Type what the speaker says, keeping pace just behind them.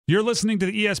You're listening to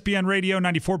the ESPN Radio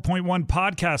 94.1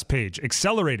 podcast page,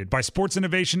 accelerated by Sports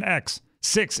Innovation X.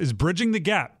 6 is bridging the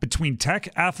gap between tech,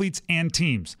 athletes, and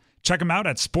teams. Check them out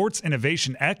at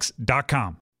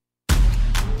sportsinnovationx.com.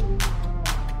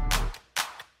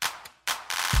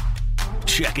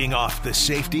 Checking off the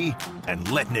safety and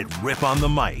letting it rip on the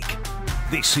mic.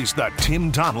 This is the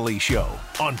Tim Donnelly Show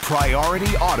on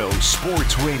Priority Auto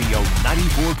Sports Radio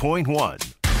 94.1.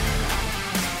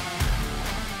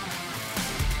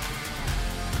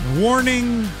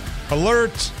 Warning,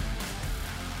 alert,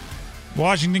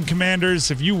 Washington Commanders.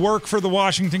 If you work for the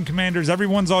Washington Commanders,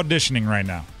 everyone's auditioning right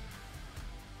now.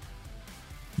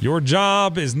 Your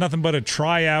job is nothing but a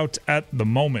tryout at the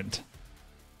moment.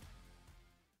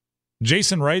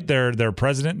 Jason Wright, their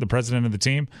president, the president of the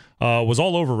team, was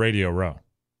all over Radio Row.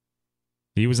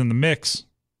 He was in the mix.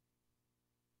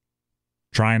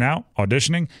 Trying out,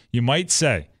 auditioning, you might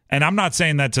say. And I'm not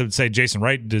saying that to say Jason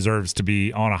Wright deserves to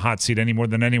be on a hot seat any more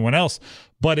than anyone else,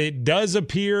 but it does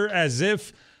appear as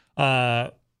if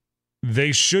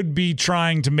they should be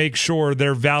trying to make sure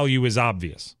their value is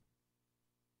obvious.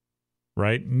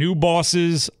 Right? New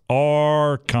bosses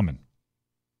are coming.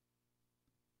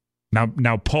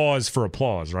 Now pause for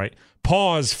applause, right?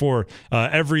 Pause for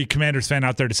every Commanders fan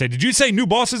out there to say, did you say new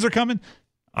bosses are coming?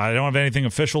 I don't have anything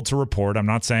official to report. I'm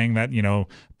not saying that,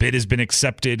 bid has been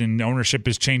accepted and ownership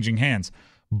is changing hands.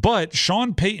 But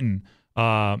Sean Payton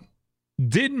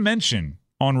did mention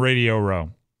on Radio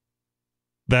Row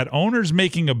that owners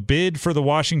making a bid for the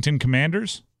Washington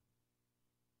Commanders,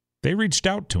 they reached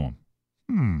out to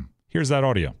him. Here's that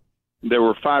audio. There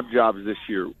were 5 jobs this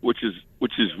year, which is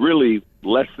really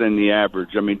less than the average.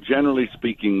 I mean, generally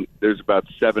speaking, there's about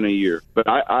 7 a year. But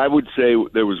I would say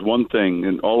there was one thing,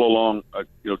 and all along,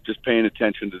 just paying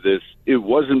attention to this, it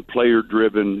wasn't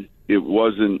player-driven. It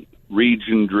wasn't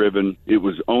region-driven. It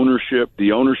was ownership.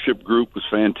 The ownership group was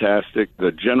fantastic.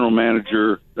 The general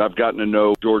manager, I've gotten to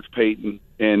know George Payton,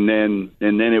 and then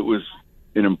it was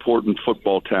an important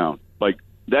football town. Like,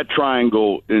 that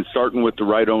triangle is starting with the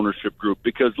right ownership group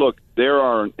because, look, there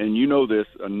are, and you know this,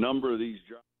 a number of these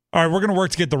jobs. All right, we're going to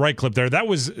work to get the right clip there. That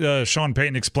was Sean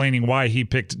Payton explaining why he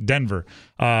picked Denver.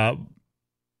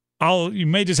 You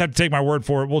may just have to take my word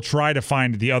for it. We'll try to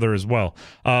find the other as well.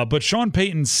 But Sean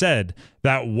Payton said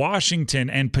that Washington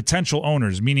and potential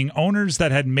owners, meaning owners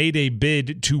that had made a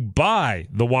bid to buy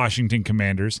the Washington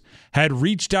Commanders, had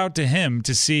reached out to him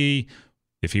to see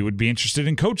if he would be interested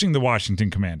in coaching the Washington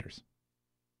Commanders.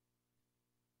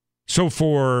 So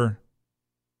for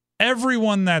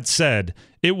everyone that said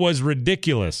it was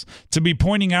ridiculous to be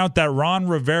pointing out that Ron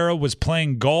Rivera was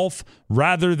playing golf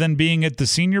rather than being at the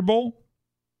Senior Bowl,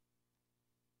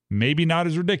 maybe not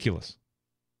as ridiculous,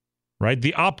 right?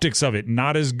 The optics of it,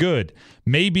 not as good.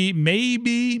 Maybe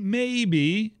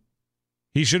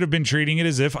he should have been treating it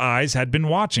as if eyes had been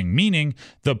watching, meaning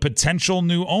the potential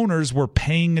new owners were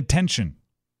paying attention.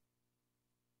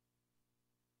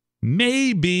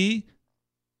 Maybe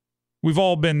we've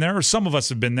all been there, or some of us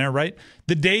have been there, right?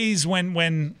 The days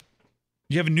when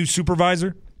you have a new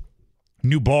supervisor,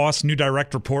 new boss, new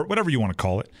direct report, whatever you want to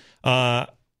call it, and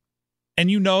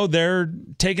they're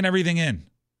taking everything in,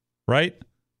 right?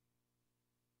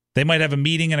 They might have a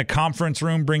meeting in a conference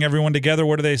room, bring everyone together.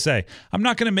 What do they say? I'm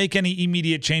not going to make any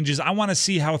immediate changes. I want to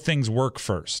see how things work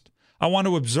first. I want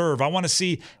to observe. I want to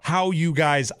see how you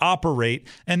guys operate.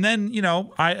 And then,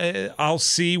 I'll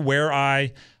see where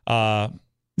I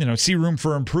see room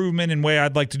for improvement and way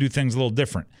I'd like to do things a little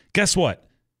different. Guess what?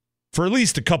 For at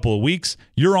least a couple of weeks,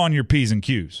 you're on your P's and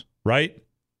Q's, right?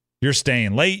 You're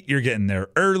staying late. You're getting there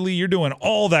early. You're doing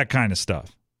all that kind of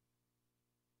stuff.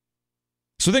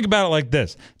 So think about it like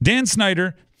this. Dan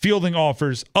Snyder fielding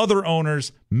offers, other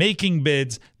owners making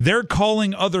bids. They're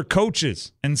calling other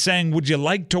coaches and saying, would you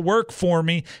like to work for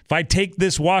me if I take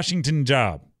this Washington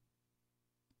job?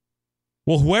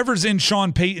 Well, whoever's in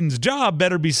Sean Payton's job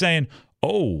better be saying,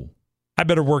 oh, I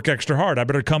better work extra hard. I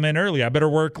better come in early. I better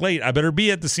work late. I better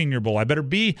be at the Senior Bowl. I better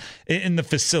be in the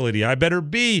facility. I better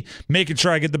be making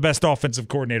sure I get the best offensive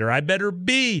coordinator. I better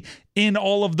be in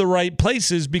all of the right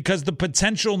places because the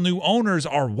potential new owners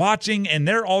are watching and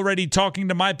they're already talking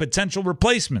to my potential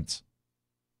replacements.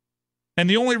 And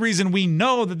the only reason we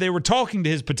know that they were talking to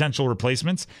his potential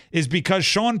replacements is because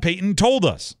Sean Payton told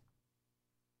us.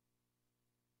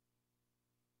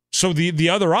 So the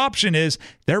other option is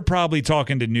they're probably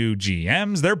talking to new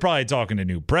GMs. They're probably talking to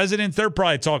new presidents. They're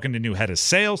probably talking to new head of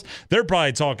sales. They're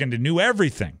probably talking to new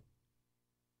everything.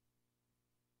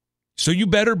 So you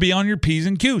better be on your P's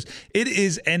and Q's. It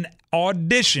is an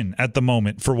audition at the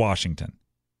moment for Washington.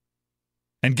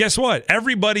 And guess what?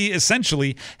 Everybody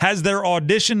essentially has their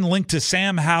audition linked to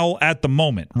Sam Howell at the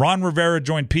moment. Ron Rivera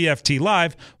joined PFT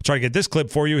Live. We'll try to get this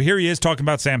clip for you. Here he is talking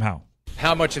about Sam Howell.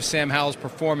 How much of Sam Howell's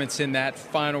performance in that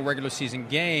final regular season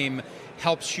game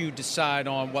helps you decide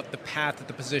on what the path at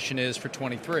the position is for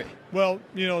 23? Well,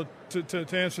 to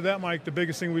answer that, Mike, the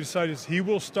biggest thing we decided is he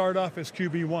will start off as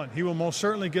QB1. He will most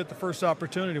certainly get the first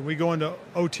opportunity. We go into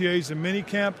OTAs and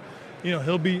minicamp,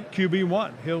 he'll be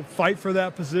QB1. He'll fight for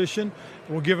that position.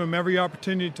 We'll give him every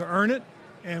opportunity to earn it,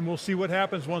 and we'll see what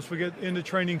happens once we get into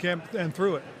training camp and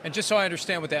through it. And just so I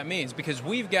understand what that means, because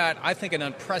we've got, I think, an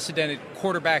unprecedented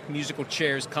quarterback musical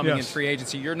chairs coming in free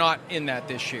agency. You're not in that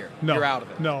this year. No. You're out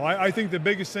of it. No, I think the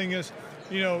biggest thing is,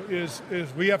 is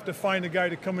we have to find a guy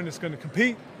to come in that's going to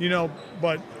compete,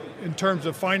 but in terms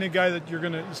of finding a guy that you're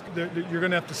going to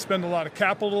have to spend a lot of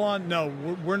capital on, no,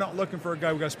 we're not looking for a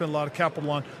guy we've got to spend a lot of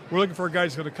capital on. We're looking for a guy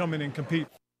who's going to come in and compete.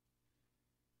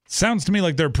 Sounds to me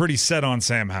like they're pretty set on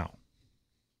Sam Howell.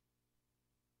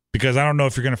 Because I don't know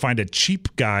if you're going to find a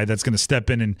cheap guy that's going to step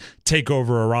in and take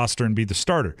over a roster and be the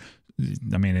starter.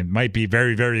 I mean, it might be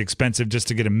very, very expensive just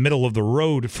to get a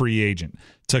middle-of-the-road free agent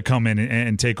to come in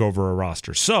and take over a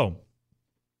roster. So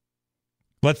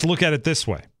let's look at it this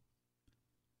way.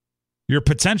 Your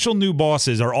potential new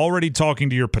bosses are already talking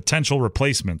to your potential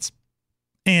replacements.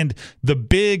 And the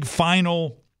big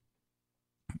final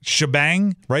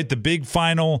shebang, right? The big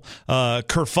final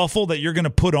kerfuffle that you're going to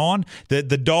put on, the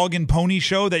dog and pony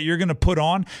show that you're going to put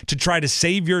on to try to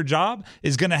save your job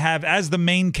is going to have as the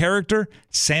main character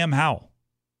Sam Howell.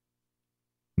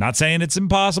 Not saying it's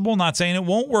impossible, not saying it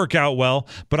won't work out well,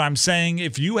 but I'm saying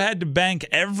if you had to bank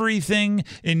everything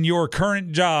in your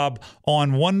current job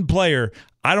on one player,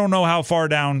 I don't know how far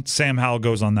down Sam Howell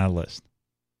goes on that list.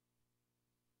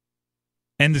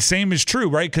 And the same is true,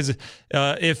 right? Because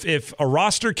if a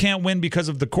roster can't win because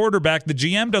of the quarterback, the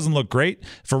GM doesn't look great.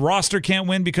 If a roster can't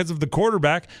win because of the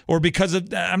quarterback or because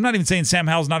of – I'm not even saying Sam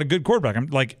Howell's not a good quarterback. I'm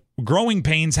like growing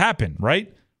pains happen,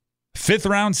 right? 5th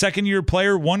round, second-year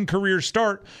player, one career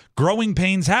start, growing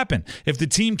pains happen. If the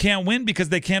team can't win because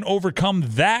they can't overcome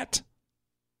that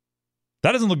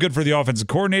doesn't look good for the offensive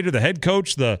coordinator, the head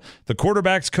coach, the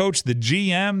quarterback's coach, the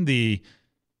GM, the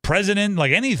president,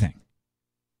 like anything.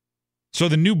 So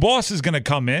the new boss is going to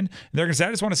come in, and they're going to say, I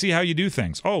just want to see how you do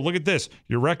things. Oh, look at this.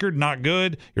 Your record, not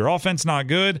good. Your offense, not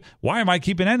good. Why am I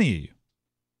keeping any of you?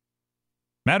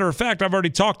 Matter of fact, I've already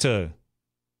talked to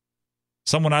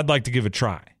someone I'd like to give a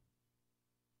try.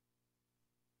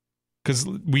 Because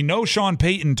we know Sean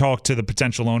Payton talked to the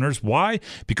potential owners. Why?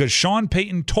 Because Sean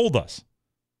Payton told us.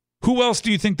 Who else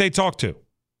do you think they talked to?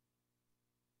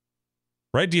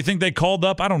 Right? Do you think they called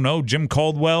up, I don't know, Jim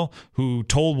Caldwell, who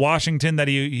told Washington that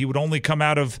he would only come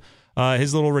out of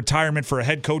his little retirement for a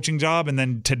head coaching job, and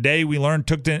then today we learned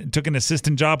took an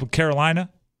assistant job with Carolina?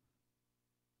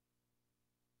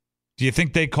 Do you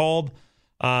think they called,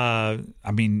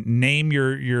 name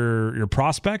your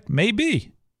prospect?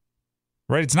 Maybe.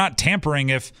 Right? It's not tampering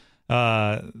if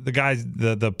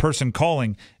the person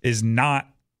calling is not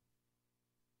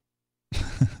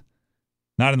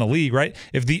not in the league, right?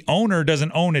 If the owner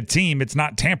doesn't own a team, it's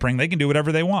not tampering. They can do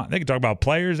whatever they want. They can talk about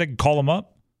players. They can call them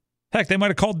up. Heck, they might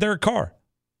have called Derek Carr.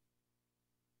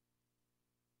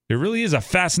 It really is a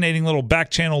fascinating little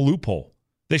back channel loophole.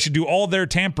 They should do all their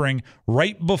tampering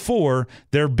right before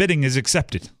their bidding is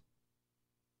accepted.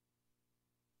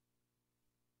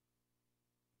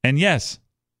 And yes,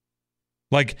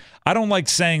 I don't like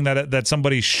saying that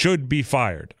somebody should be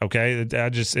fired, okay?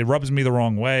 It rubs me the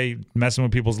wrong way, messing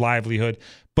with people's livelihood.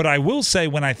 But I will say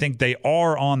when I think they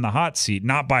are on the hot seat,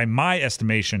 not by my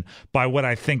estimation, by what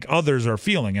I think others are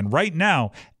feeling. And right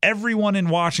now, everyone in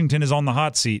Washington is on the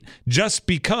hot seat just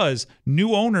because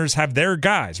new owners have their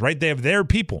guys, right? They have their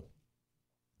people.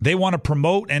 They want to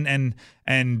promote and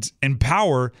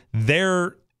empower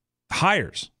their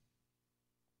hires.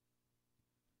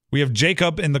 We have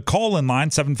Jacob in the call-in line,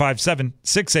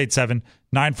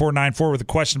 757-687-9494, with a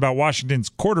question about Washington's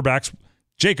quarterbacks.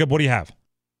 Jacob, what do you have?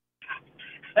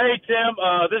 Hey, Tim.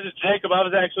 This is Jacob. I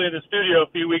was actually in the studio a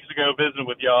few weeks ago visiting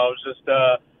with y'all. I was just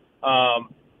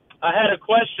I had a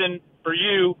question for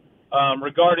you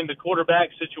regarding the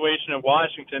quarterback situation in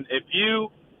Washington. If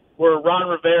you were Ron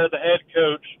Rivera, the head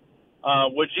coach,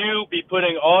 would you be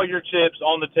putting all your chips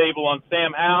on the table on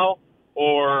Sam Howell,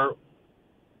 or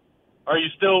are you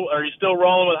still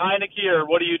rolling with Heineke, or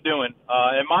what are you doing?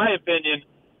 In my opinion,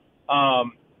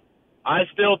 I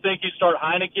still think you start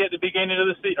Heineke at the beginning of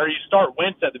the season, or you start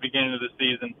Wentz at the beginning of the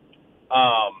season.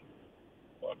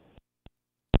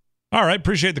 All right,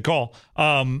 appreciate the call.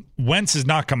 Wentz is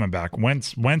not coming back.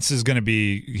 Wentz is going to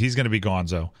be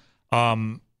gonzo.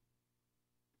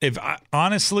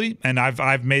 honestly, and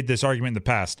I've made this argument in the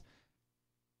past,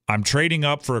 I'm trading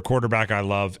up for a quarterback I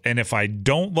love, and if I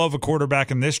don't love a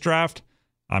quarterback in this draft,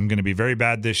 I'm going to be very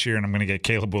bad this year, and I'm going to get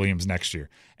Caleb Williams next year.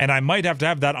 And I might have to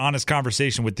have that honest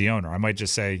conversation with the owner. I might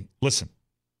just say, listen,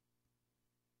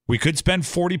 we could spend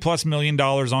 $40+ million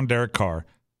on Derek Carr.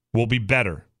 We'll be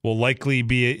better. We'll likely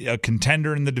be a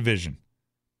contender in the division.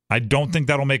 I don't think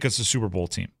that'll make us a Super Bowl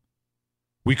team.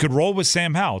 We could roll with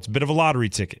Sam Howell. It's a bit of a lottery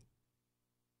ticket.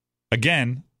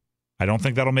 Again, I don't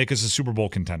think that'll make us a Super Bowl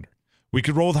contender. We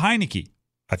could roll with Heineke.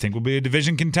 I think we'll be a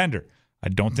division contender. I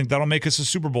don't think that'll make us a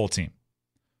Super Bowl team.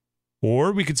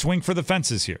 Or we could swing for the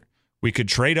fences here. We could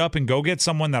trade up and go get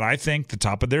someone that I think the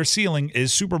top of their ceiling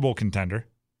is Super Bowl contender.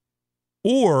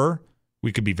 Or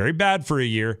we could be very bad for a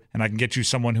year, and I can get you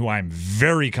someone who I'm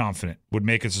very confident would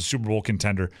make us a Super Bowl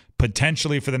contender,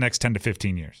 potentially for the next 10 to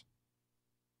 15 years.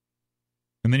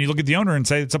 And then you look at the owner and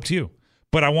say, it's up to you.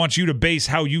 But I want you to base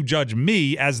how you judge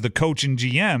me as the coach and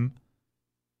GM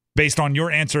based on your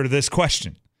answer to this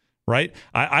question, right?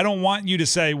 I don't want you to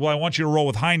say, well, I want you to roll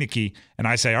with Heineke. And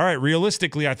I say, all right,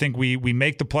 realistically, I think we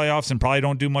make the playoffs and probably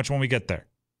don't do much when we get there.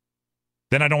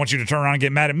 Then I don't want you to turn around and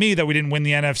get mad at me that we didn't win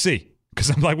the NFC. Because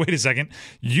I'm like, wait a second,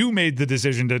 you made the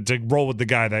decision to roll with the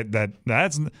guy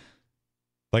that's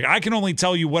like, I can only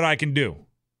tell you what I can do.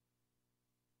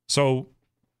 So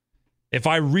if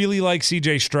I really like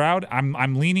CJ Stroud,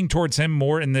 I'm leaning towards him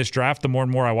more in this draft the more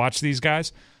and more I watch these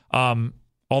guys.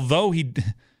 Although we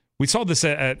saw this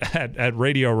at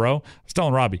Radio Row. I was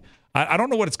telling Robbie, I don't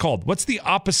know what it's called. What's the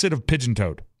opposite of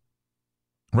pigeon-toed?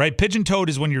 Right? Pigeon-toed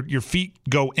is when your feet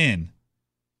go in.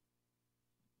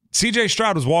 CJ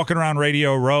Stroud was walking around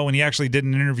Radio Row, and he actually did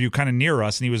an interview kind of near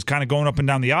us, and he was kind of going up and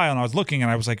down the aisle, and I was looking,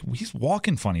 and I was like, he's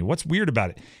walking funny. What's weird about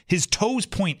it? His toes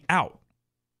point out.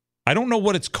 I don't know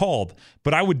what it's called,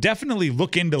 but I would definitely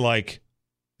look into, like,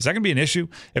 is that going to be an issue?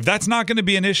 If that's not going to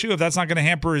be an issue, if that's not going to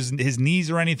hamper his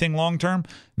knees or anything long-term,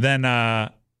 then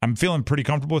I'm feeling pretty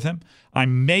comfortable with him. I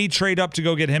may trade up to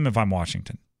go get him if I'm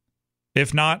Washington.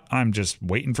 If not, I'm just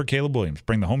waiting for Caleb Williams.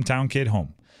 Bring the hometown kid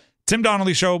home. Tim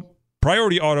Donnelly Show.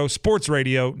 Priority Auto, Sports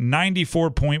Radio,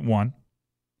 94.1.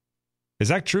 Is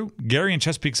that true? Gary in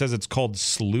Chesapeake says it's called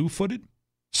slew-footed?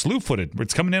 Slew-footed.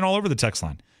 It's coming in all over the text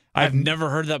line. I've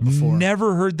never heard that before.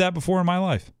 Never heard that before in my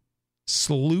life.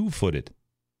 Slew-footed.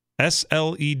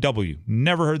 S-L-E-W.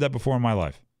 Never heard that before in my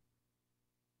life.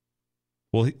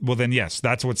 Well, then, yes,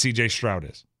 that's what C.J. Stroud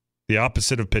is. The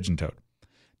opposite of pigeon-toed.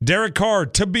 Derek Carr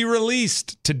to be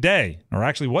released today, or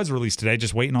actually was released today,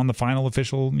 just waiting on the final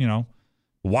official,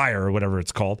 wire or whatever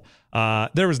it's called.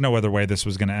 There was no other way this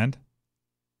was going to end.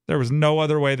 There was no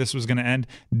other way this was going to end.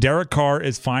 Derek Carr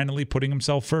is finally putting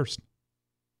himself first.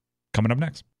 Coming up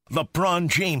next. LeBron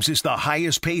James is the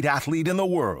highest paid athlete in the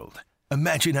world.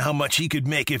 Imagine how much he could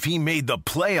make if he made the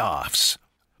playoffs.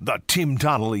 The Tim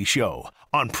Donnelly Show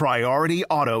on Priority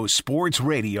Auto Sports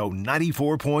Radio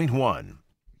 94.1.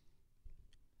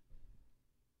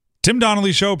 Tim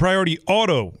Donnelly Show, Priority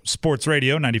Auto Sports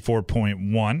Radio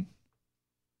 94.1.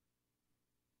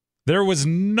 There was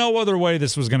no other way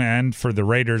this was going to end for the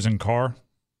Raiders and Carr.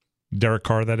 Derek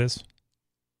Carr, that is.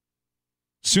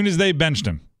 As soon as they benched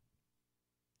him,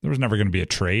 there was never going to be a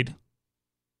trade.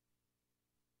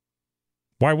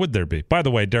 Why would there be? By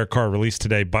the way, Derek Carr released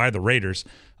today by the Raiders,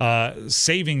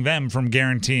 saving them from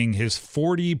guaranteeing his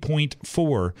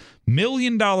 $40.4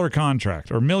 million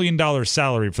contract or $1 million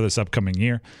salary for this upcoming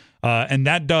year. And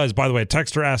that does, by the way, a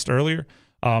texter asked earlier,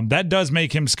 that does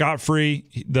make him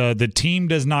scot-free. The team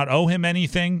does not owe him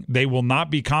anything. They will not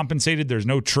be compensated. There's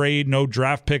no trade, no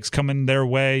draft picks coming their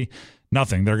way,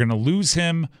 nothing. They're going to lose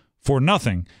him for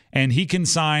nothing, and he can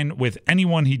sign with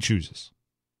anyone he chooses.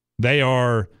 They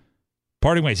are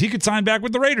parting ways. He could sign back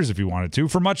with the Raiders if he wanted to,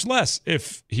 for much less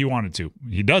if he wanted to.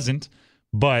 He doesn't,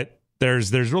 but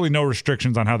there's really no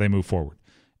restrictions on how they move forward.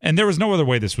 And there was no other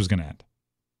way this was going to end.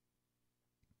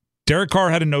 Derek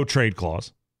Carr had a no-trade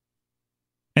clause.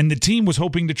 And the team was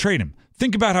hoping to trade him.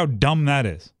 Think about how dumb that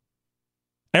is.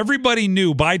 Everybody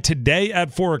knew by today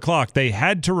at 4 o'clock they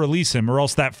had to release him or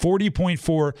else that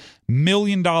 $40.4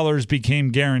 million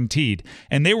became guaranteed.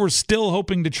 And they were still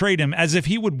hoping to trade him as if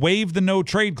he would waive the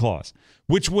no-trade clause,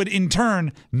 which would in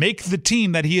turn make the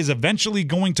team that he is eventually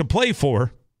going to play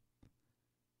for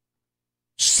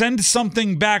send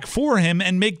something back for him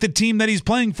and make the team that he's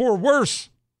playing for worse.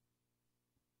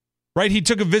 Right? He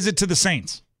took a visit to the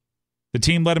Saints. The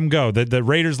team let him go. The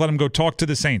Raiders let him go talk to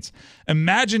the Saints.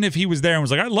 Imagine if he was there and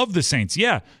was like, I love the Saints.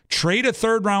 Yeah, trade a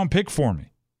third-round pick for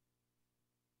me.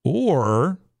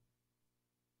 Or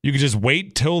you could just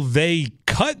wait till they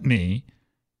cut me,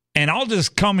 and I'll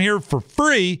just come here for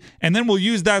free, and then we'll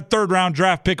use that third-round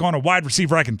draft pick on a wide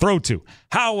receiver I can throw to.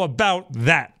 How about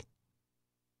that?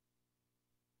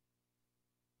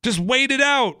 Just wait it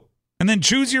out. And then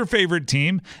choose your favorite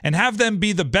team and have them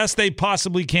be the best they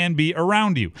possibly can be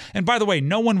around you. And by the way,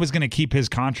 no one was going to keep his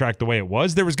contract the way it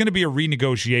was. There was going to be a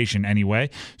renegotiation anyway.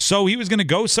 So he was going to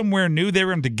go somewhere new. They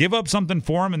were going to give up something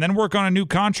for him and then work on a new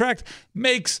contract.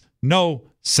 Makes no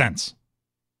sense.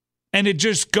 And it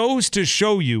just goes to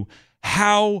show you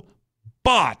how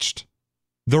botched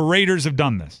the Raiders have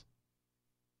done this.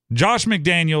 Josh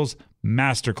McDaniels,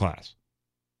 masterclass.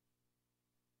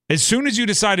 As soon as you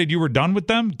decided you were done with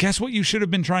them, guess what you should have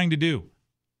been trying to do?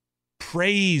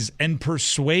 Praise and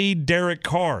persuade Derek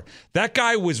Carr. That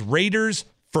guy was Raiders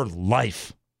for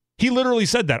life. He literally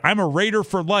said that. I'm a Raider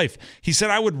for life. He said,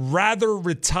 I would rather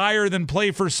retire than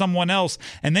play for someone else.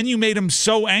 And then you made him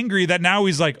so angry that now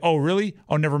he's like, oh, really?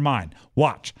 Oh, never mind.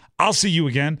 Watch. I'll see you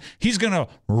again. He's going to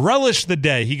relish the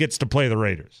day he gets to play the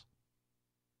Raiders.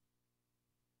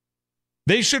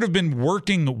 They should have been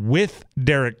working with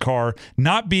Derek Carr,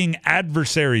 not being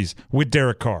adversaries with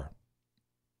Derek Carr.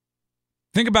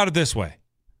 Think about it this way.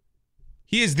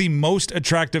 He is the most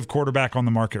attractive quarterback on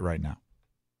the market right now.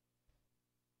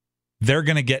 They're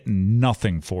going to get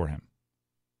nothing for him.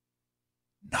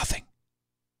 Nothing.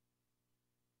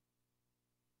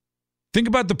 Think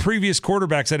about the previous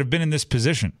quarterbacks that have been in this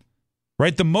position.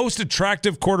 Right? The most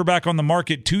attractive quarterback on the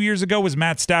market 2 years ago was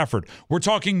Matt Stafford. We're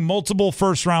talking multiple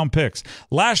first-round picks.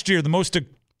 Last year, the most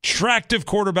attractive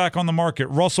quarterback on the market,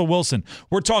 Russell Wilson.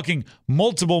 We're talking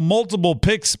multiple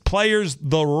picks, players,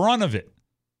 the run of it.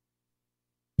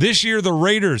 This year, the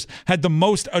Raiders had the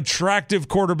most attractive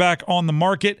quarterback on the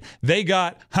market. They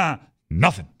got,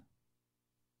 nothing.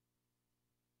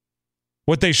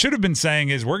 What they should have been saying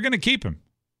is, we're going to keep him.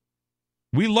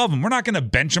 We love him. We're not going to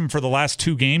bench him for the last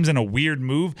 2 games in a weird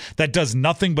move that does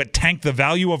nothing but tank the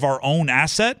value of our own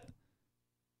asset.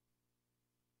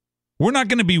 We're not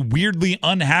going to be weirdly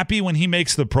unhappy when he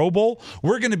makes the Pro Bowl.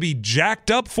 We're going to be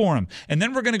jacked up for him. And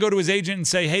then we're going to go to his agent and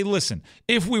say, hey, listen,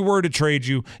 if we were to trade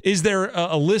you, is there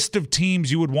a list of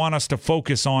teams you would want us to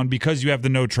focus on because you have the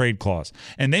no trade clause?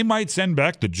 And they might send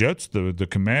back the Jets, the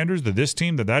Commanders, this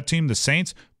team, that team, the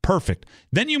Saints. Perfect.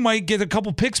 Then you might get a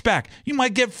couple picks back. You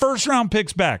might get first-round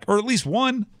picks back, or at least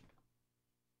one.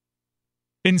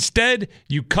 Instead,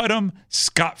 you cut him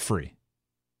scot-free.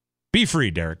 Be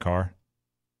free, Derek Carr.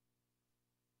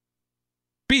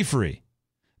 Be free.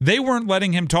 They weren't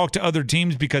letting him talk to other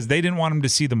teams because they didn't want him to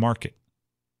see the market.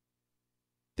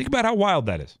 Think about how wild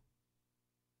that is.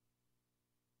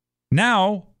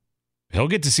 Now, he'll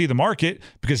get to see the market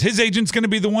because his agent's going to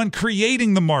be the one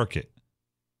creating the market.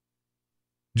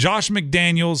 Josh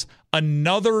McDaniels,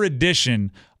 another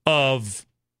edition of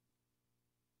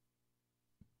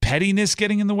pettiness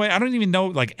getting in the way. I don't even know,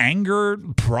 like anger,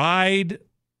 pride,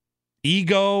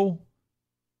 ego.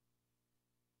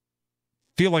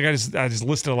 Feel like I just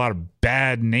listed a lot of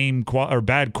bad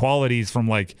bad qualities from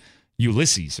like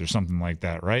Ulysses or something like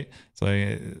that, right? It's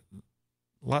like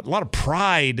a lot of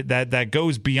pride that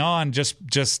goes beyond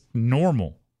just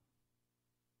normal.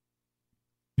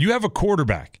 You have a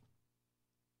quarterback.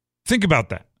 Think about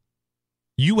that.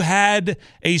 You had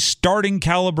a starting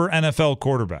caliber NFL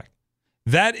quarterback.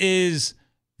 That is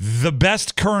the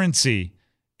best currency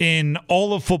in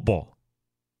all of football.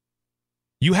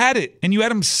 You had it, and you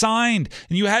had him signed,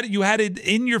 and you had it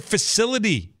in your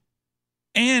facility.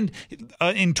 And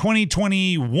in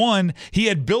 2021, he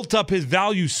had built up his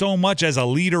value so much as a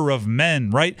leader of men,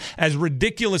 right? As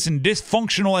ridiculous and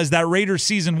dysfunctional as that Raiders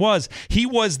season was, he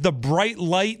was the bright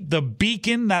light, the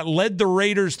beacon that led the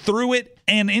Raiders through it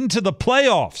and into the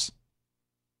playoffs.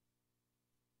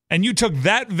 And you took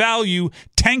that value,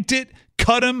 tanked it,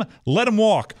 cut him, let him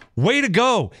walk. Way to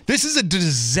go. This is a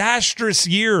disastrous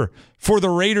year for the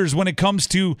Raiders when it comes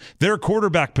to their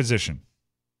quarterback position.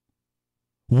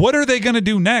 What are they going to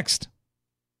do next?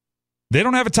 They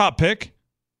don't have a top pick.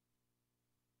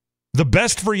 The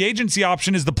best free agency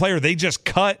option is the player they just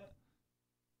cut.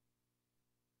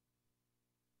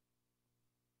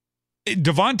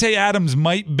 Davante Adams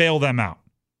might bail them out.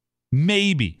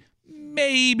 Maybe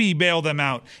bail them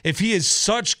out if he is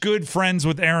such good friends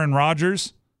with Aaron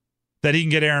Rodgers that he can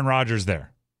get Aaron Rodgers there.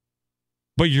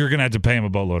 But you're going to have to pay him a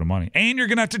boatload of money. And you're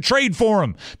going to have to trade for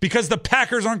him because the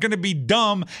Packers aren't going to be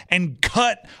dumb and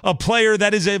cut a player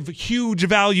that is of huge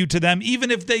value to them, even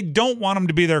if they don't want him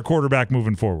to be their quarterback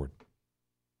moving forward.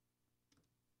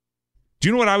 Do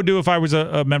you know what I would do if I was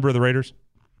a member of the Raiders?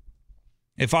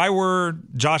 If I were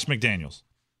Josh McDaniels,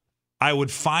 I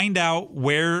would find out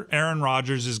where Aaron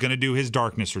Rodgers is going to do his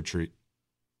darkness retreat.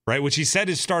 right? Which he said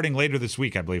is starting later this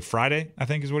week, I believe. Friday, I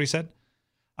think is what he said.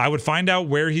 I would find out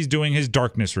where he's doing his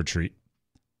darkness retreat.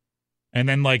 And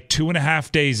then like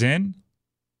 2.5 days in,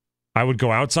 I would go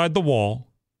outside the wall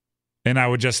and I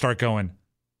would just start going,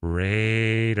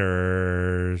 Raiders,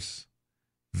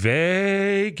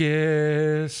 Vegas,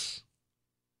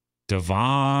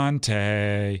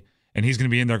 Devontae. And he's going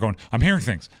to be in there going, I'm hearing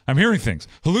things,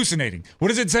 hallucinating.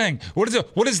 What is it saying? What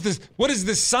is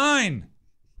this sign?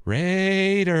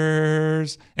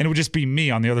 Raiders. And it would just be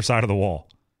me on the other side of the wall.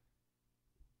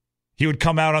 He would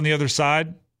come out on the other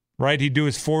side, right? He'd do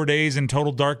his 4 days in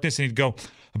total darkness, and he'd go,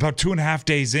 about 2.5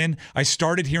 days in, I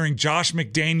started hearing Josh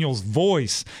McDaniels'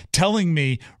 voice telling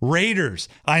me, Raiders,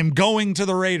 I'm going to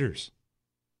the Raiders.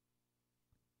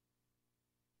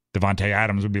 Devontae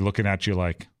Adams would be looking at you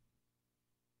like,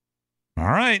 all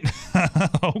right,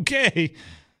 okay.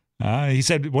 He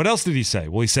said, what else did he say?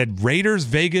 Well, he said Raiders,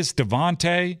 Vegas,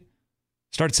 Devontae.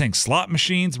 Started saying slot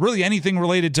machines, really anything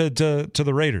related to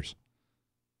the Raiders.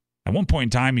 At one point in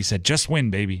time, he said, just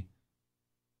win, baby.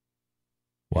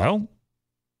 Well,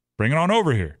 bring it on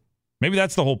over here. Maybe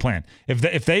that's the whole plan.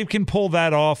 If they can pull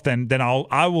that off, then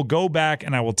I will go back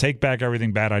and I will take back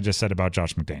everything bad I just said about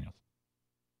Josh McDaniels.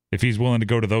 If he's willing to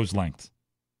go to those lengths.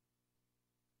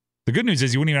 The good news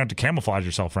is you wouldn't even have to camouflage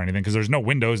yourself or anything because there's no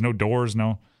windows, no doors,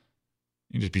 no.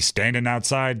 You just be standing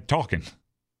outside talking.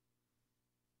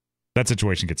 That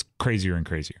situation gets crazier and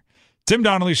crazier. Tim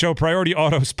Donnelly Show, Priority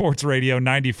Auto Sports Radio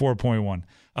 94.1.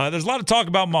 There's a lot of talk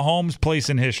about Mahomes' place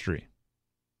in history.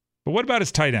 But what about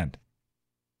his tight end?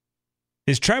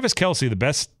 Is Travis Kelce the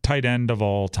best tight end of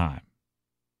all time?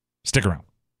 Stick around.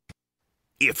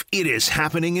 If it is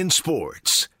happening in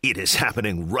sports, it is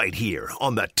happening right here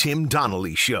on the Tim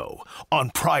Donnelly Show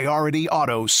on Priority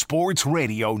Auto Sports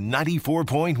Radio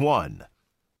 94.1.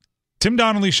 Tim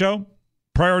Donnelly Show,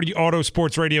 Priority Auto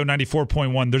Sports Radio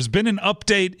 94.1. There's been an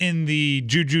update in the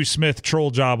Juju Smith troll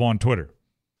job on Twitter.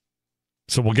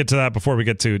 So we'll get to that before we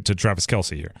get to Travis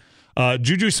Kelce here.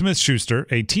 Juju Smith-Schuster,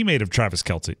 a teammate of Travis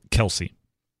Kelce,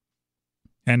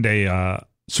 and a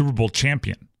Super Bowl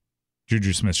champion,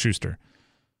 Juju Smith-Schuster.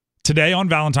 Today on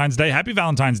Valentine's Day, happy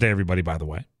Valentine's Day, everybody, by the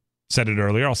way. Said it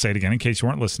earlier, I'll say it again in case you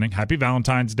weren't listening. Happy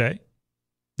Valentine's Day.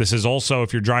 This is also,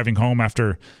 if you're driving home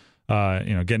after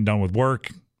getting done with work,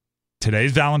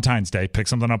 today's Valentine's Day. Pick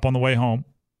something up on the way home.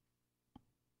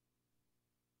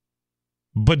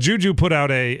 But Juju put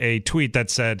out a tweet that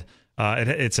said,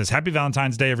 it says, Happy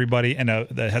Valentine's Day, everybody, and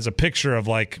that has a picture of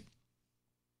like,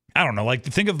 I don't know, like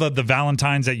think of the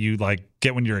Valentines that you like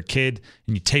get when you're a kid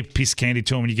and you tape a piece of candy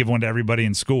to them and you give one to everybody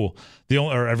in school,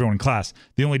 or everyone in class.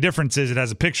 The only difference is it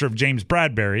has a picture of James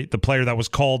Bradberry, the player that was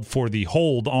called for the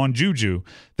hold on Juju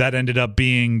that ended up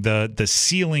being the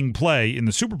sealing play in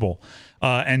the Super Bowl.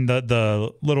 And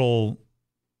the little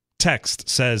text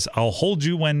says, I'll hold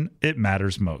you when it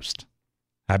matters most.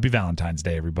 Happy Valentine's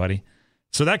Day, everybody.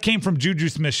 So that came from Juju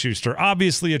Smith-Schuster.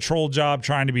 Obviously a troll job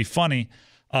trying to be funny.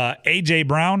 A.J.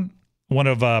 Brown, one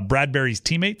of Bradberry's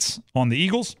teammates on the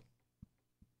Eagles,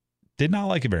 did not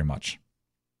like it very much.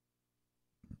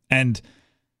 And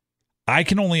I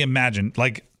can only imagine,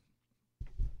 like,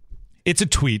 it's a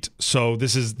tweet, so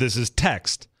this is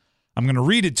text. I'm going to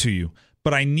read it to you,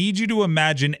 but I need you to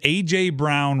imagine A.J.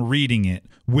 Brown reading it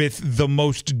with the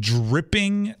most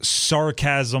dripping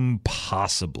sarcasm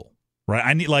possible, right?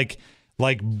 I need, like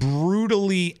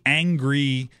brutally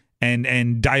angry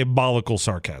and diabolical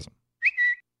sarcasm.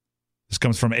 This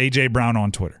comes from A.J. Brown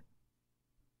on Twitter.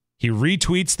 He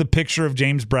retweets the picture of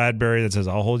James Bradberry that says,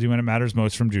 I'll hold you when it matters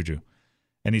most from Juju.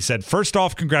 And he said, first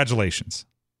off, congratulations.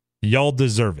 Y'all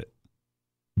deserve it.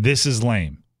 This is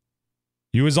lame.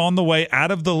 You was on the way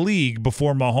out of the league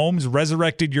before Mahomes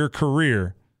resurrected your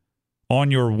career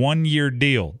on your 1-year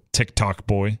deal, TikTok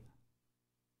boy.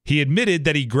 He admitted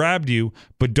that he grabbed you,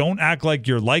 but don't act like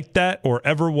you're like that or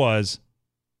ever was.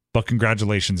 But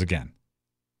congratulations again.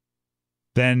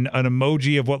 Then an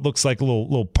emoji of what looks like a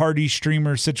little party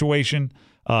streamer situation,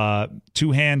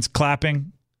 2 hands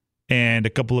clapping, and a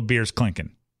couple of beers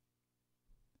clinking.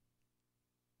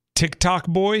 TikTok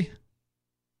boy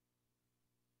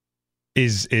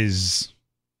is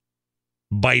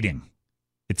biting.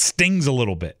 It stings a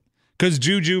little bit. Because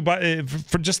Juju,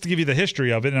 for just to give you the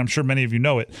history of it, and I'm sure many of you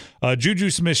know it,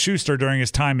 Juju Smith-Schuster during his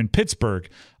time in Pittsburgh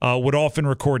would often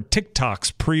record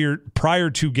TikToks prior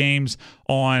to games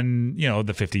on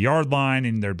the 50-yard line,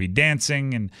 and there'd be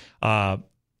dancing. And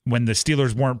when the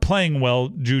Steelers weren't playing well,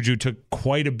 Juju took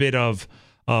quite a bit of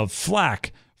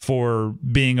flack for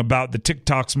being about the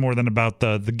TikToks more than about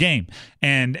the game.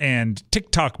 And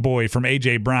TikTok boy from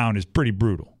A.J. Brown is pretty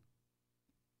brutal.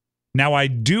 Now, I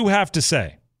do have to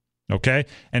say, Okay?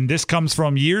 And this comes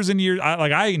from years and years.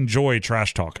 I enjoy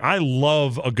trash talk. I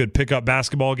love a good pickup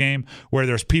basketball game where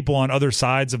there's people on other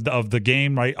sides of the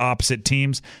game, right? Opposite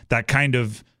teams that kind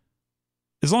of,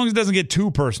 as long as it doesn't get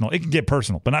too personal, it can get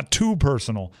personal, but not too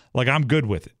personal. Like, I'm good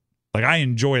with it. Like, I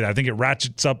enjoy that. I think it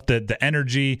ratchets up the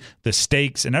energy, the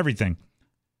stakes, and everything.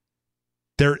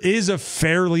 There is a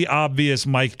fairly obvious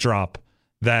mic drop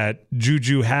that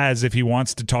Juju has if he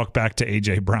wants to talk back to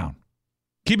A.J. Brown.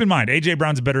 Keep in mind, A.J.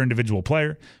 Brown's a better individual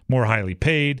player, more highly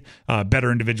paid,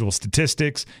 better individual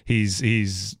statistics.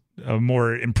 He's a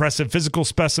more impressive physical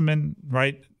specimen,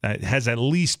 right? Has at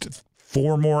least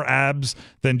 4 more abs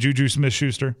than Juju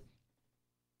Smith-Schuster.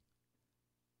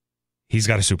 He's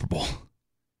got a Super Bowl,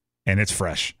 and it's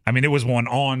fresh. I mean, it was won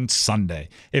on Sunday.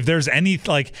 If there's any,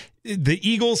 like, the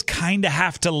Eagles kind of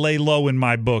have to lay low in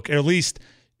my book, or at least –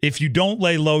 if you don't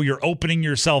lay low, you're opening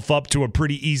yourself up to a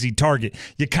pretty easy target.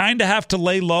 You kind of have to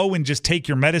lay low and just take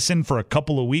your medicine for a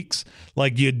couple of weeks.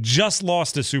 Like, you just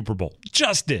lost a Super Bowl.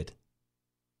 Just did.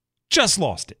 Just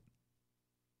lost it.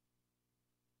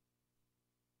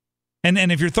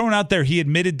 And if you're throwing out there, he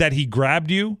admitted that he grabbed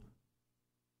you,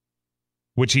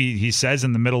 which he says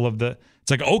in the middle of the, it's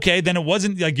like, okay, then it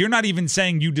wasn't, like, you're not even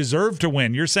saying you deserve to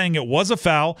win. You're saying it was a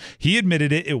foul. He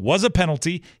admitted it. It was a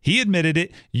penalty. He admitted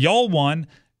it. Y'all won.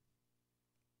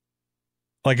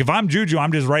 Like, if I'm Juju,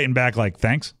 I'm just writing back like,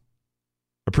 thanks.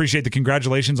 Appreciate the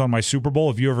congratulations on my Super Bowl.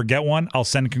 If you ever get one, I'll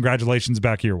send congratulations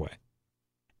back your way.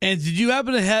 And did you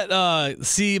happen to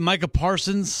see Micah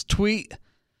Parsons' tweet?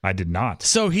 I did not.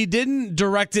 So he didn't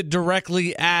direct it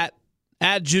directly at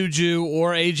Juju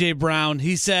or A.J. Brown.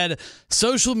 He said,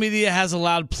 social media has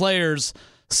allowed players'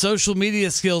 social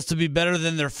media skills to be better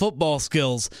than their football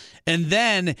skills. And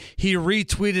then he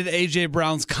retweeted A.J.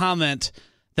 Brown's comment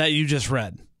that you just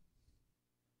read.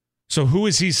 So who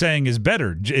is he saying is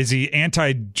better? Is he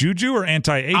anti-Juju or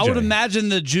anti-AJ? I would imagine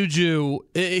the Juju,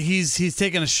 he's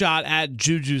taking a shot at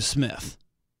Juju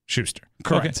Smith-Schuster.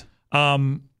 Correct.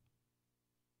 Okay.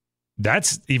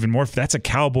 That's even more, that's a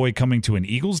Cowboy coming to an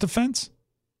Eagles defense?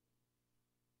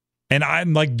 And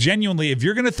I'm like, genuinely, if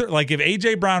you're going to, like, if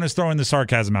A.J. Brown is throwing the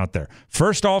sarcasm out there,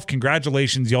 first off,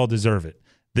 congratulations, y'all deserve it.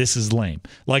 This is lame.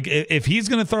 Like, if he's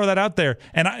going to throw that out there,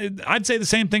 and I'd say the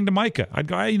same thing to Micah. I'd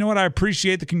go, you know what? I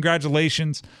appreciate the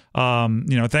congratulations.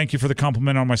 Thank you for the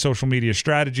compliment on my social media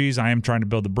strategies. I am trying to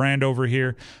build a brand over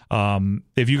here.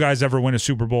 If you guys ever win a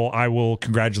Super Bowl, I will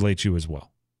congratulate you as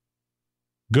well.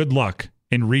 Good luck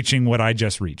in reaching what I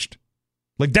just reached.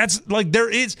 Like, that's, like, there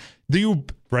is, you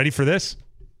ready for this?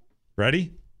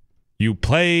 Ready? You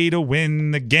play to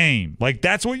win the game. Like,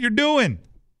 that's what you're doing.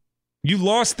 You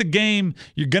lost the game,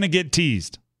 you're going to get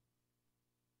teased.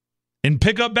 In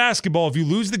pickup basketball, if you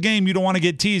lose the game, you don't want to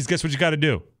get teased. Guess what you got to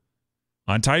do?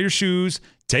 Untie your shoes,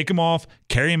 take them off,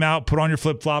 carry them out, put on your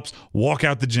flip-flops, walk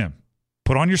out the gym.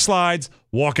 Put on your slides,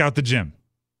 walk out the gym.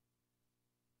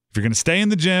 If you're going to stay in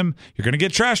the gym, you're going to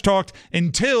get trash talked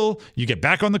until you get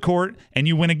back on the court and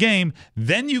you win a game.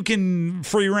 Then you can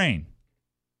free reign.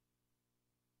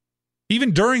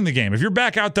 Even during the game, if you're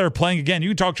back out there playing again,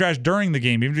 you can talk trash during the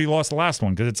game, even if you lost the last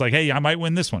one, because it's like, hey, I might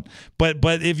win this one. But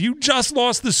if you just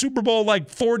lost the Super Bowl like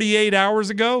 48 hours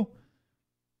ago,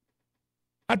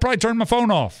 I'd probably turn my phone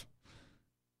off.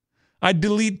 I'd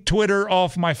delete Twitter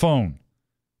off my phone,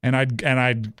 and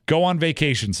I'd go on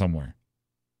vacation somewhere.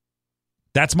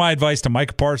 That's my advice to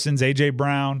Micah Parsons, A.J.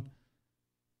 Brown,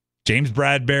 James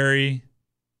Bradbury,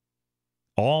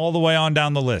 all the way on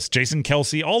down the list. Jason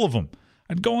Kelce, all of them.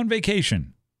 I'd go on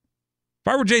vacation.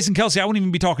 If I were Jason Kelce, I wouldn't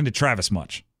even be talking to Travis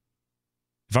much.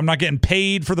 If I'm not getting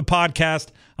paid for the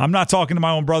podcast, I'm not talking to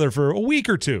my own brother for a week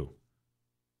or two.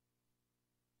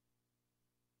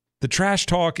 The trash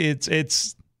talk,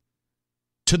 it's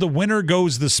to the winner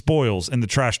goes the spoils in the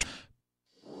trash talk.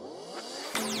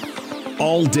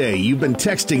 All day, you've been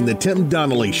texting the Tim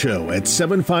Donnelly Show at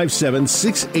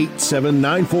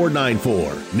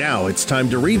 757-687-9494. Now it's time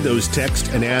to read those texts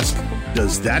and ask,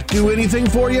 does that do anything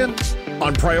for you?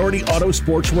 On Priority Auto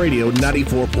Sports Radio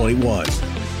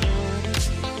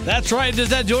 94.1. That's right. Does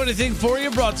that do anything for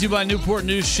you? Brought to you by Newport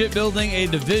News Shipbuilding, a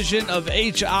division of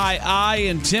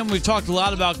HII. And Tim, we've talked a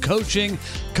lot about coaching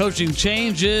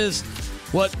changes,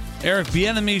 what Eric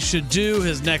Bieniemy should do,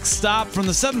 his next stop. From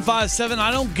the 757,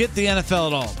 I don't get the NFL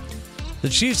at all. The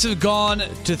Chiefs have gone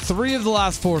to 3 of the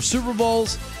last 4 Super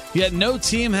Bowls, yet no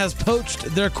team has poached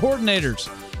their coordinators.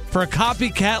 For a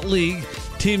copycat league,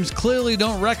 teams clearly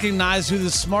don't recognize who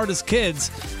the smartest kids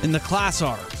in the class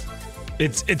are.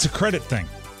 It's a credit thing.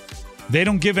 They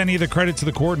don't give any of the credit to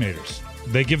the coordinators.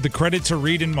 They give the credit to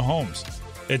Reid and Mahomes.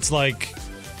 It's like,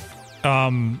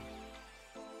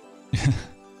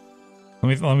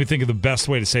 Let me think of the best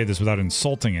way to say this without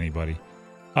insulting anybody.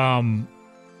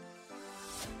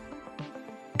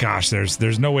 Gosh,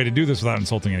 there's no way to do this without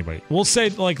insulting anybody. We'll say,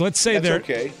 let's say That's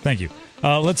okay. Thank you.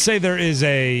 Let's say there is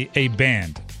a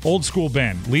band, old school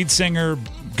band, lead singer,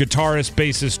 guitarist,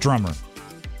 bassist, drummer,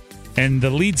 and the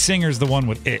lead singer is the one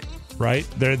with it, right?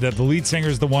 The lead singer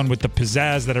is the one with the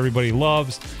pizzazz that everybody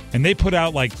loves, and they put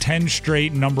out 10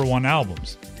 straight #1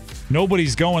 albums.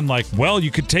 Nobody's going well, you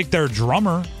could take their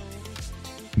drummer.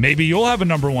 Maybe you'll have a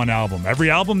 #1 album. Every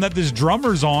album that this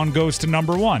drummer's on goes to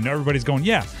 #1. Everybody's going,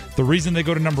 yeah. The reason they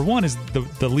go to #1 is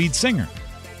the lead singer.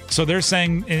 So they're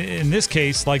saying in this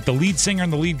case, the lead singer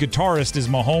and the lead guitarist is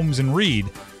Mahomes and Reed.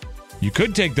 You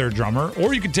could take their drummer,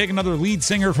 or you could take another lead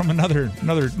singer from another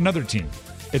team.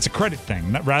 It's a credit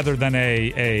thing rather than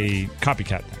a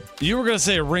copycat thing. You were going to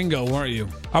say Ringo, weren't you?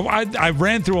 I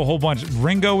ran through a whole bunch.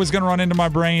 Ringo was going to run into my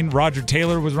brain. Roger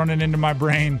Taylor was running into my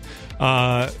brain.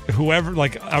 Whoever,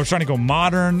 I was trying to go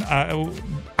modern.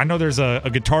 I know there's a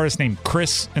guitarist named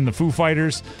Chris in the Foo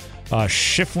Fighters.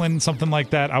 Shiflin, something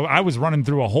like that. I was running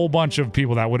through a whole bunch of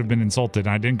people that would have been insulted,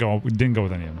 and I didn't go with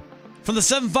any of them. From the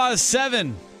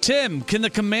 757, Tim, can the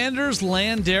Commanders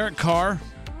land Derek Carr?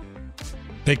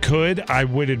 They could. I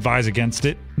would advise against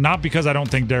it. Not because I don't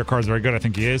think Derek Carr is very good. I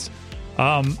think he is.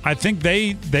 I think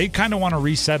they kind of want to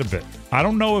reset a bit. I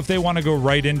don't know if they want to go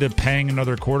right into paying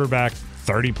another quarterback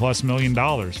 $30+ million,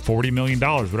 $40 million,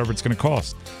 whatever it's going to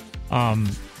cost. And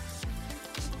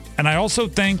I also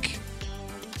think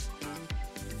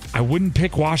I wouldn't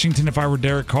pick Washington if I were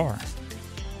Derek Carr.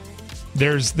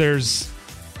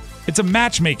 It's a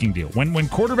matchmaking deal. When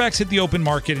quarterbacks hit the open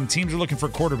market and teams are looking for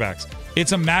quarterbacks,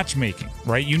 it's a matchmaking,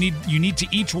 right? You need to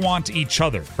each want each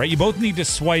other, right? You both need to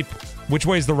swipe. Which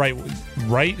way is the right?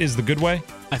 Right is the good way,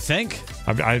 I think.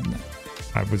 I've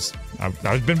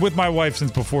been with my wife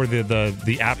since before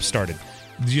the app started.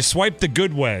 You swipe the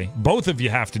good way. Both of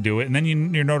you have to do it, and then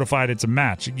you're notified it's a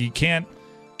match. You can't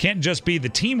just be the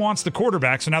team wants the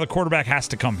quarterback, so now the quarterback has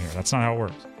to come here. That's not how it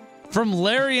works. From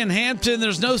Larry in Hampton,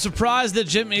 there's no surprise that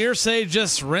Jim Irsay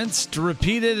just rinsed,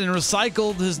 repeated, and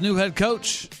recycled his new head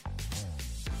coach.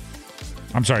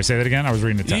 I'm sorry, say that again? I was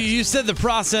reading the text. You said the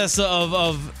process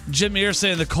of Jim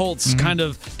Irsay and the Colts kind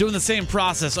of doing the same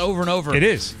process over and over. It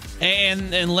is.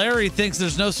 And Larry thinks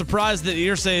there's no surprise that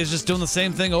Irsay is just doing the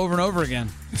same thing over and over again.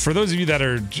 For those of you that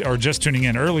are just tuning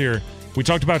in earlier, we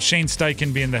talked about Shane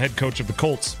Steichen being the head coach of the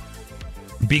Colts,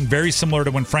 being very similar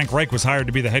to when Frank Reich was hired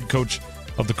to be the head coach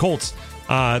of the Colts.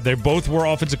 They both were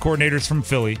offensive coordinators from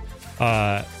Philly.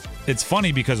 It's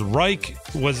funny because Reich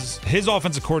his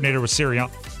offensive coordinator was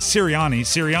Sirianni.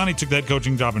 Sirianni took that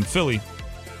coaching job in Philly,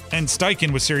 and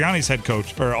Steichen was Sirianni's head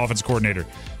coach or offensive coordinator.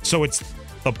 So it's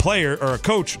a player or a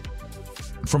coach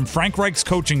from Frank Reich's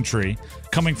coaching tree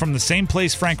coming from the same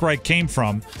place Frank Reich came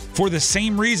from for the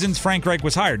same reasons Frank Reich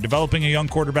was hired, developing a young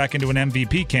quarterback into an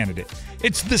MVP candidate.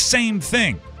 It's the same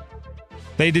thing.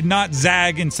 They did not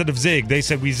zag instead of zig. They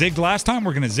said, we zigged last time,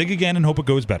 we're going to zig again and hope it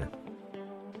goes better.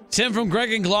 Tim from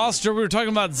Greg in Gloucester, we were talking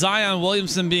about Zion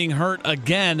Williamson being hurt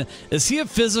again. Is he a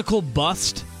physical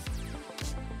bust?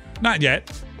 Not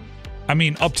yet. I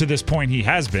mean, up to this point he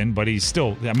has been, but he's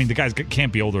still, the guy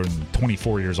can't be older than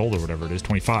 24 years old or whatever it is,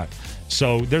 25.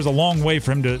 So there's a long way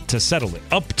for him to settle it.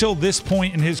 Up till this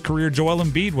point in his career, Joel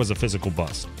Embiid was a physical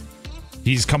bust.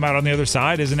 He's come out on the other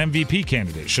side as an MVP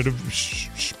candidate.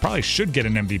 Probably should get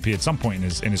an MVP at some point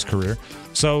in his career.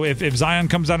 So if Zion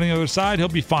comes out on the other side, he'll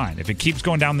be fine. If it keeps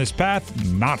going down this path,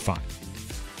 not fine.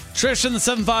 Trish in the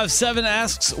 757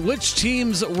 asks, which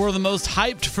teams were the most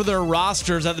hyped for their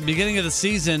rosters at the beginning of the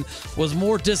season was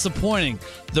more disappointing?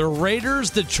 The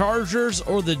Raiders, the Chargers,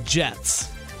 or the Jets?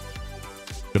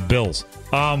 The Bills.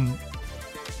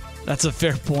 That's a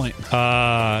fair point.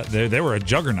 They were a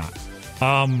juggernaut.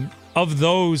 Of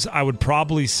those, I would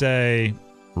probably say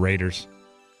Raiders.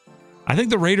 I think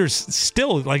the Raiders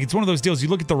still, it's one of those deals. You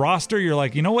look at the roster, you're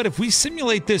like, you know what? If we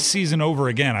simulate this season over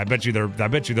again, I bet you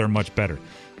they're much better.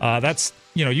 That's,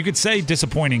 you could say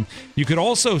disappointing. You could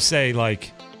also say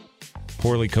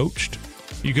poorly coached.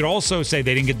 You could also say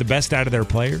they didn't get the best out of their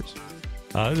players.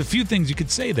 There's a few things you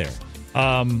could say there.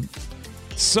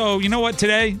 So you know what?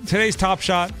 Today's top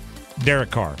shot,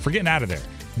 Derek Carr. For getting out of there.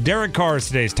 Derek Carr is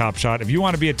today's top shot. If you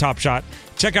want to be a top shot,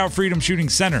 check out Freedom Shooting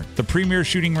Center, the premier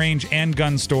shooting range and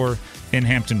gun store in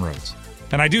Hampton Roads.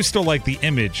 And I do still like the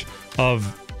image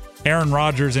of Aaron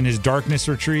Rodgers in his darkness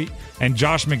retreat and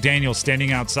Josh McDaniels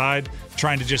standing outside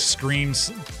trying to just scream,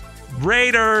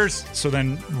 Raiders! So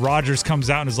then Rodgers comes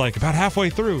out and is like, about halfway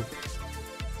through,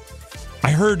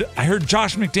 I heard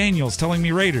Josh McDaniels telling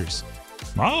me Raiders.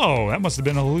 Oh, that must have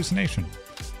been a hallucination.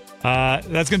 That's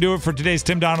going to do it for today's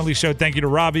Tim Donnelly Show. Thank you to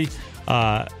Robbie.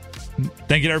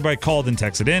 Thank you to everybody called and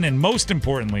texted in. And most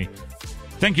importantly,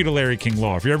 thank you to Larry King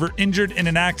Law. If you're ever injured in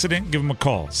an accident, give him a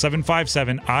call.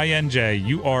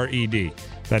 757-INJ-URED.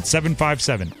 That's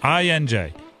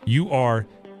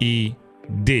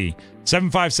 757-INJ-URED.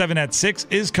 757 at 6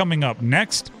 is coming up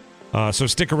next. So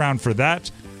stick around for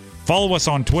that. Follow us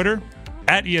on Twitter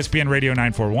at ESPN Radio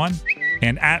 941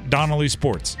 and at Donnelly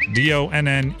Sports.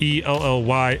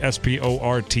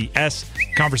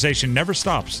 DONNELLYSPORTS. Conversation never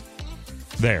stops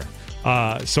there.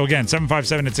 So again,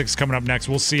 757 at 6 coming up next.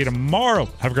 We'll see you tomorrow.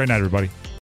 Have a great night, everybody.